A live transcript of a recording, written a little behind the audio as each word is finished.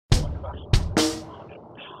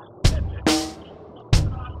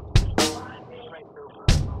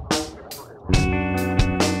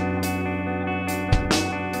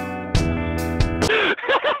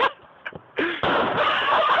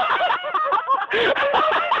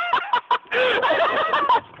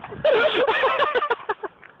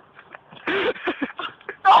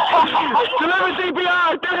Deliver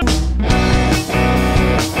CPR!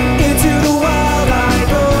 Into the wild I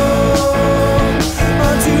go,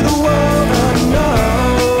 unto the world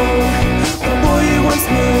unknown. The boy you once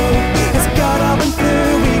knew has got up and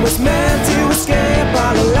flew. He was meant to escape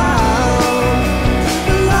all alone.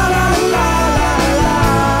 La la la la la,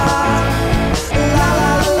 la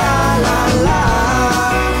la la la la,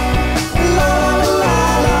 la la la la,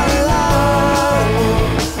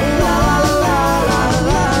 la la la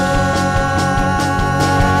la.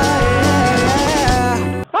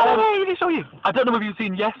 I don't know if you've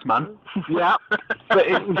seen Yes Man. Yeah. But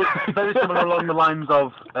it's very similar along the lines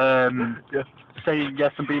of saying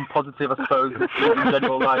yes and being positive, I suppose, in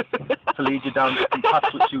general, like to lead you down some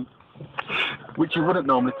paths which you wouldn't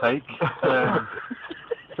normally take.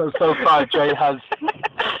 So far, Jay has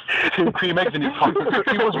 2 cream eggs in his pocket, which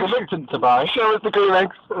he was reluctant to buy. Show us the cream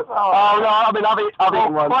eggs. Oh no, I mean I've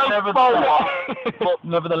eaten one. But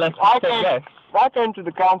nevertheless, I said yes. I came to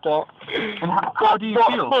the counter and how do you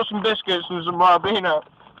feel? Bought some biscuits and some Marabina.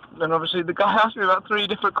 And obviously the guy asked me about 3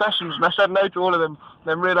 different questions and I said no to all of them.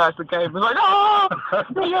 Then realised the game was like, oh, yes!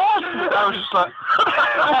 I was just like,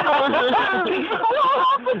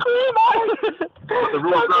 But the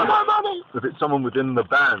rules are, if it's someone within the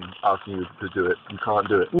band asking you to do it, you can't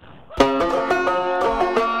do it.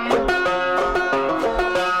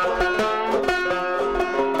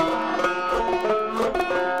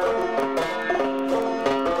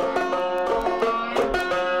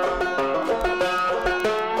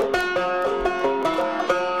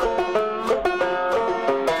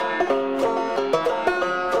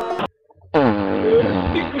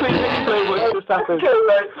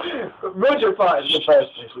 Roger fired in the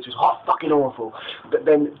first place, which was fucking awful. But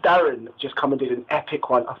then Darren just come and did an epic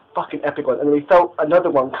one, a fucking epic one, and then we felt another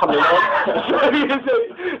one coming on. So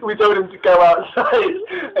we told him to go outside,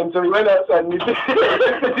 and so we went outside and he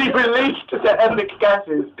released the epic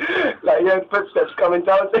gases. Like he heard footsteps coming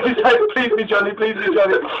down, so he's like, please be Johnny, please be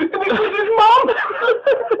Johnny. And it was his mum!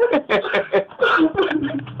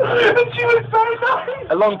 And she was so nice!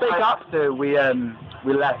 A long day after we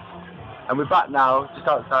left. And we're back now, just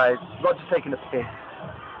outside. Roger's taking a piss.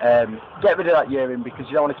 Get rid of that urine because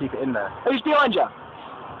you don't want to keep it in there. Who's behind you?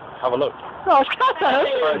 Have a look. Oh, it's Cato!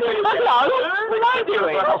 Hello! What are you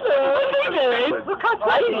doing? What are you doing? Look how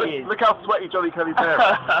sweaty he is. Look how sweaty Jonny Kelly's hair.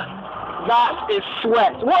 That is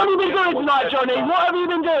sweat. What have you been doing tonight, Johnny? What have you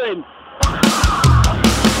been doing?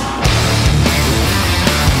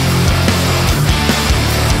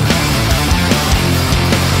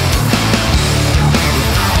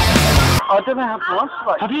 I don't know how to answer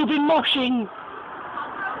that. Have you been moshing?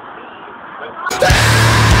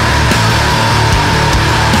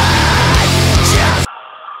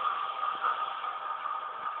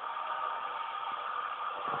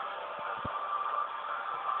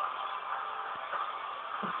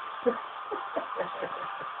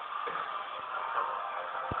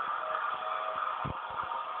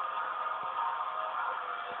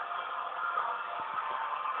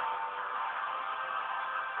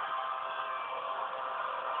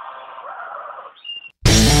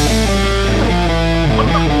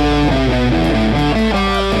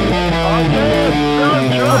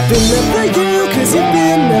 I've been there for you, cause you've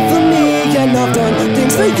been there for me. And I've done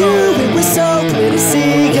things for you, it was so clear to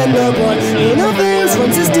see. And the blood in our veins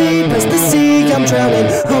runs as deep as the sea. I'm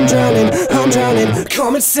drowning, I'm drowning, I'm drowning.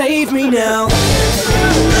 Come and save me now.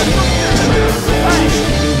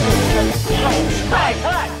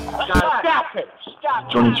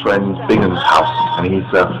 Johnny's friend's Bingham's house, and he's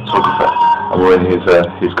a photographer, and we're in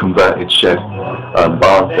his converted shed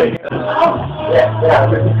barn thing.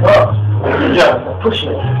 Yeah, push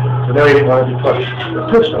it. So they didn't want to be pushed.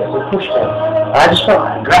 They pushed it, they pushed it. I just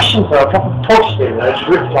felt aggression, so I proper pushed it and I just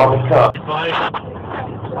ripped on the car.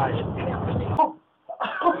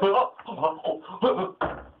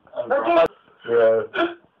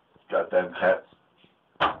 Goddamn cats.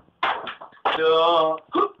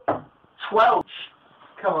 12.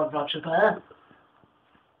 Come on, Roger Bear.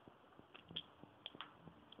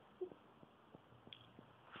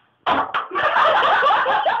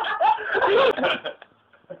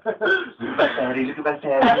 Look at that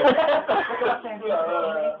yeah.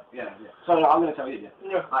 So I'm going to tell you.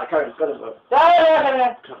 Yeah. Alright, Karen, go to it.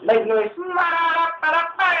 Make noise.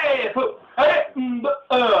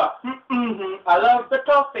 I love the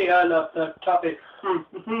toffee, I love the toffee.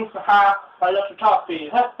 I love the toffee.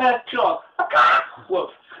 Sure.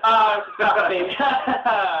 Whoops. Toffee.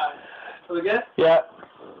 Are we good? Yeah.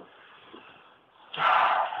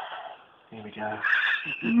 Here we go.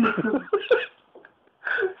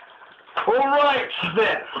 Right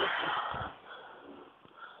then.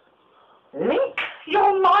 Link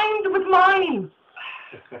your mind with mine.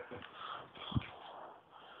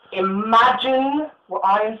 Imagine what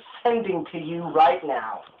I am sending to you right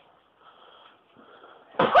now.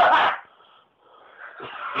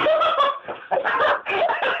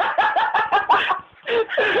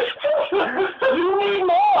 You need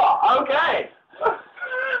more? Okay.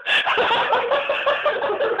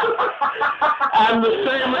 And the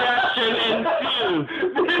same reaction ensues.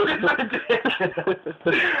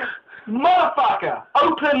 Motherfucker,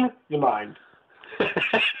 open your mind.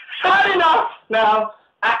 Bad enough now,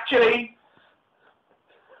 actually.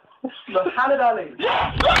 Muhammad Ali.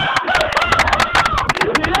 Yes!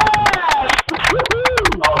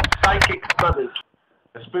 Oh, Psychic Brothers.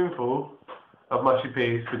 A spoonful of mushy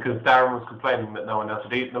peas because Darren was complaining that no one else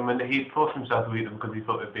had eaten them, and he forced himself to eat them because he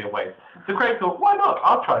thought it'd be a waste. So Craig thought, why not?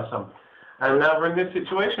 I'll try some. And now we're in this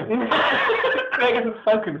situation. Craig hasn't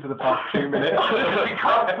spoken for the past 2 minutes. He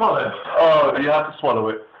can't swallow it. Oh, you have to swallow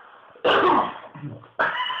it.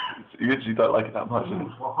 You usually don't like it that much.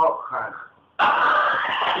 Well, hot crack.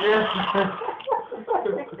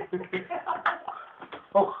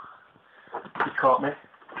 Oh, you caught me.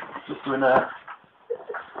 Just doing the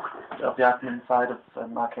admin side of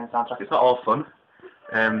Archean soundtrack. It's not all fun.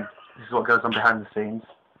 This is what goes on behind the scenes.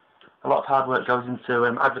 A lot of hard work goes into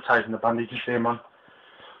advertising the band. You can see them on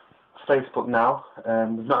Facebook now.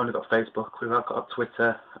 We've not only got Facebook, we've got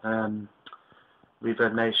Twitter,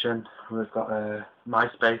 Reverb Nation. We've got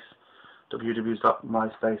MySpace,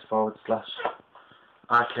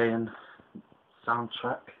 www.myspace/Archean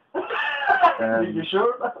soundtrack. You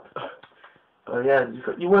sure? So yeah,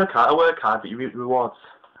 you work hard. I work hard, but you reap rewards,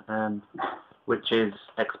 which is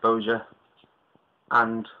exposure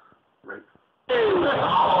and rape.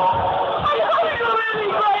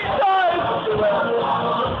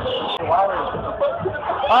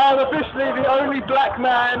 I am officially the only black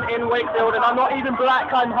man in Wakefield, and I'm not even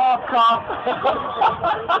black, I'm half caste.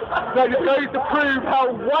 So it goes to prove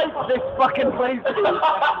how white this fucking place is.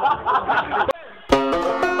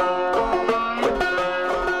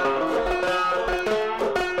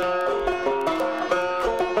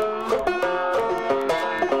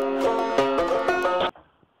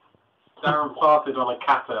 Darren farted on a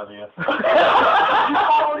cat earlier.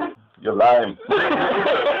 You're lying.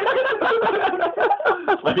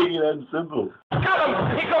 Making it simple. Got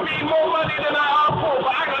him! He could be more money than I asked for,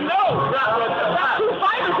 but I don't know!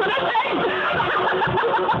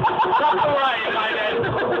 That's alright, my then.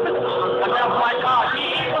 I got my card. He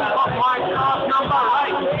even got my card number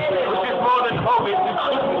right. Which is more than obvious. He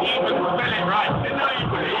couldn't even spell it right. Didn't know you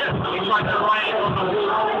could. Yes. He tried to write it on the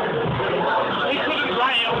wall. He couldn't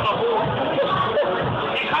write it on the wall.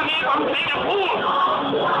 He can't even play the pool.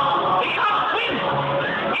 He can't swim.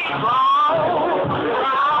 He's wrong. He's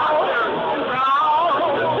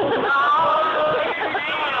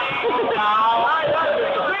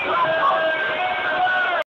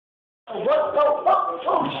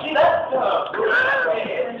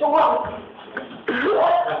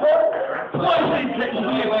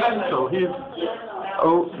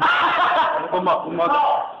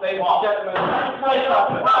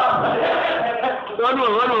one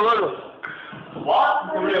more. Run.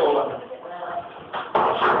 What? The real one.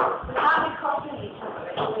 I'm trusting.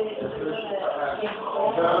 It's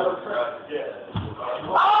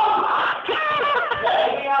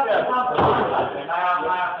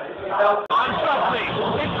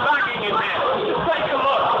lagging in there. Just take a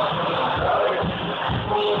look.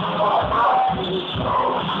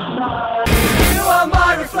 You are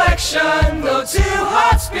my reflection, though 2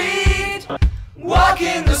 hearts beat.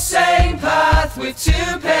 Walking the same path with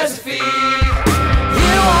 2 pairs of feet.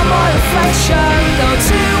 You are my reflection, though 2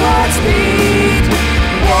 hearts beat.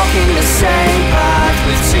 Walking the same path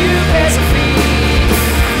with 2 pairs of feet.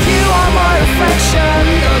 You are my reflection,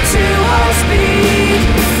 though 2 hearts beat.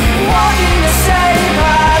 Walking the same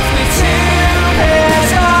path with 2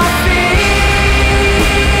 pairs of feet.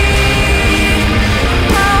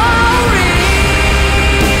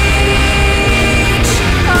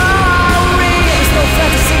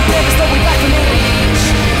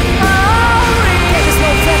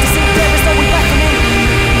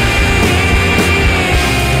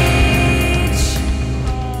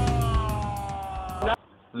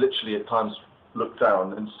 Literally at times look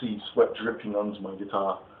down and see sweat dripping onto my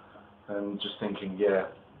guitar and just thinking, yeah,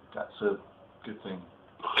 that's a good thing.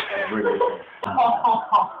 Really good thing.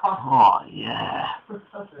 Oh yeah.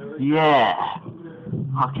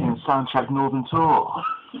 Archean soundtrack Northern Tour.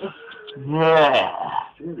 Yeah.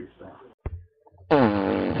 Seriously.